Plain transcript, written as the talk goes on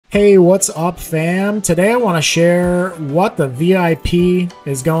Hey, what's up, fam? Today I want to share what the VIP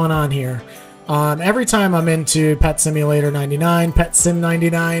is going on here. Every time I'm into Pet Simulator 99, Pet Sim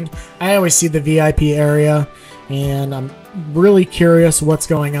 99, I always see the VIP area, and I'm really curious what's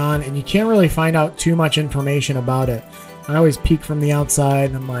going on, and you can't really find out too much information about it. I always peek from the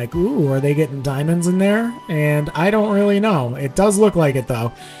outside, and I'm like, ooh, are they getting diamonds in there? And I don't really know. It does look like it,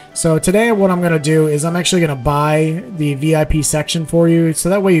 though. So today what I'm going to do is I'm actually going to buy the VIP section for you, so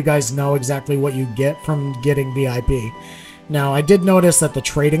that way you guys know exactly what you get from getting VIP. Now, I did notice that the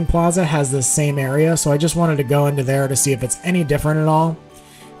Trading Plaza has this same area, so I just wanted to go into there to see if it's any different at all.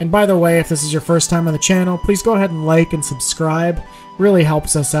 And by the way, if this is your first time on the channel, please go ahead and like and subscribe. Really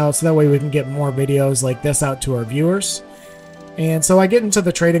helps us out, so that way we can get more videos like this out to our viewers. And so I get into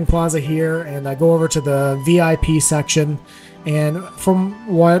the Trading Plaza here, and I go over to the VIP section, and from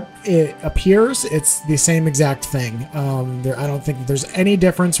what it appears, it's the same exact thing. I don't think there's any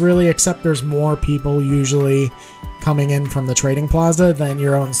difference really, except there's more people usually coming in from the Trading Plaza than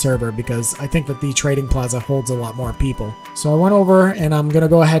your own server, because I think that the Trading Plaza holds a lot more people. So I went over, and I'm going to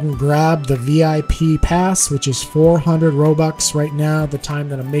go ahead and grab the VIP pass, which is 400 Robux right now at the time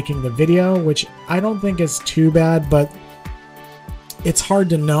that I'm making the video, which I don't think is too bad, but it's hard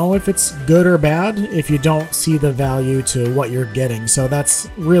to know if it's good or bad if you don't see the value to what you're getting. So that's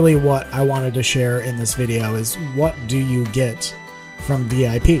really what I wanted to share in this video, is what do you get from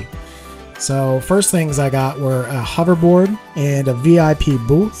VIP. So first things I got were a hoverboard and a VIP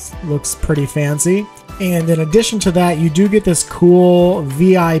booth. Looks pretty fancy. And in addition to that, you do get this cool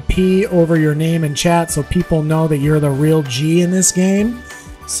VIP over your name and chat, so people know that you're the real G in this game.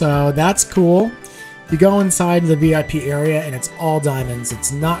 So that's cool. You go inside the VIP area and it's all diamonds.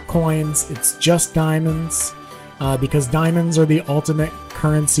 It's not coins, it's just diamonds, because diamonds are the ultimate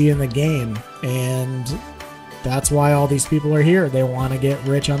currency in the game, and that's why all these people are here. They want to get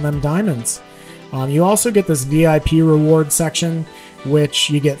rich on them diamonds. You also get this VIP reward section, which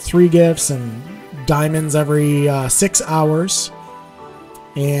you get 3 gifts and diamonds every 6 hours,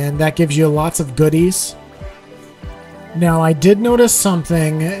 and that gives you lots of goodies. Now, I did notice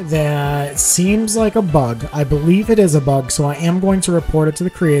something that seems like a bug. I believe it is a bug, so I am going to report it to the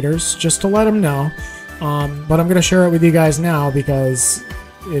creators just to let them know. But I'm going to share it with you guys now because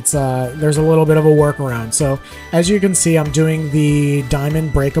it's there's a little bit of a workaround. So, as you can see, I'm doing the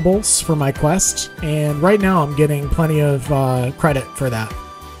diamond breakables for my quest, and right now I'm getting plenty of credit for that.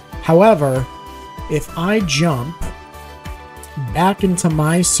 However, if I jump back into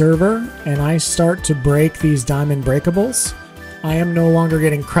my server and I start to break these diamond breakables, I am no longer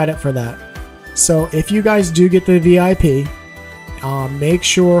getting credit for that. So if you guys do get the VIP, make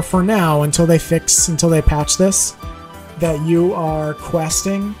sure for now, until they patch this, that you are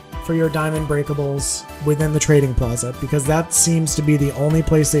questing for your diamond breakables within the Trading Plaza, because that seems to be the only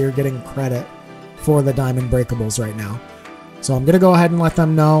place that you're getting credit for the diamond breakables right now. So I'm going to go ahead and let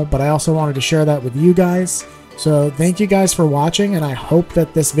them know, but I also wanted to share that with you guys. So thank you guys for watching, and I hope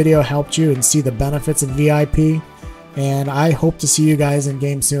that this video helped you and see the benefits of VIP, and I hope to see you guys in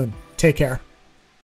game soon. Take care.